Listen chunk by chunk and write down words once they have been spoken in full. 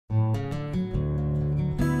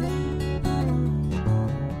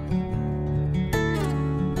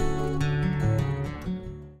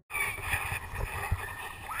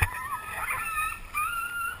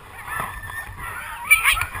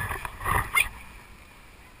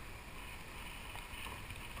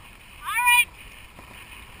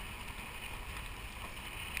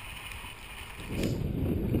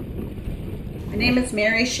name is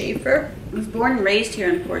Mary Schaefer. I was born and raised here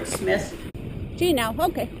in Fort Smith. Gee, now,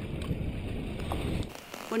 okay.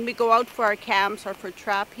 When we go out for our camps or for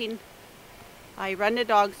trapping, I run the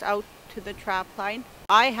dogs out to the trap line.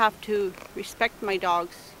 I have to respect my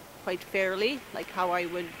dogs quite fairly, like how I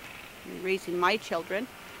would raising my children.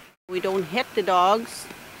 We don't hit the dogs.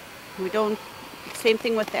 Same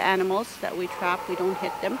thing with the animals that we trap, we don't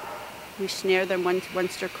hit them. We snare them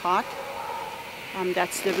once they're caught.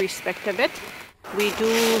 That's the respect of it. We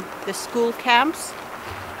do the school camps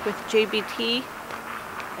with JBT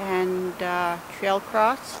and trail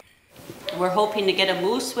cross. We're hoping to get a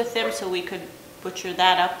moose with them so we could butcher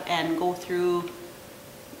that up and go through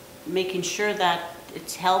making sure that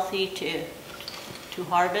it's healthy to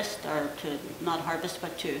harvest, or to not harvest,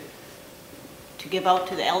 but to give out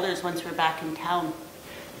to the elders once we're back in town.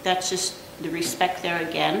 That's just the respect there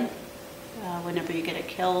again. Whenever you get a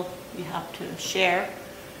kill, you have to share.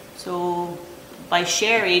 So by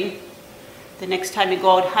sharing, the next time you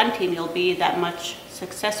go out hunting, you'll be that much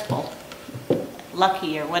successful,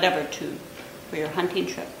 lucky or whatever for your hunting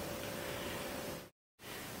trip.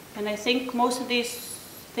 And I think most of these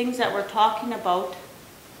things that we're talking about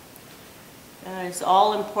is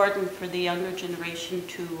all important for the younger generation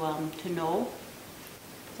to know.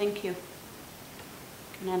 Thank you.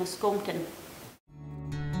 Kanana Skomten.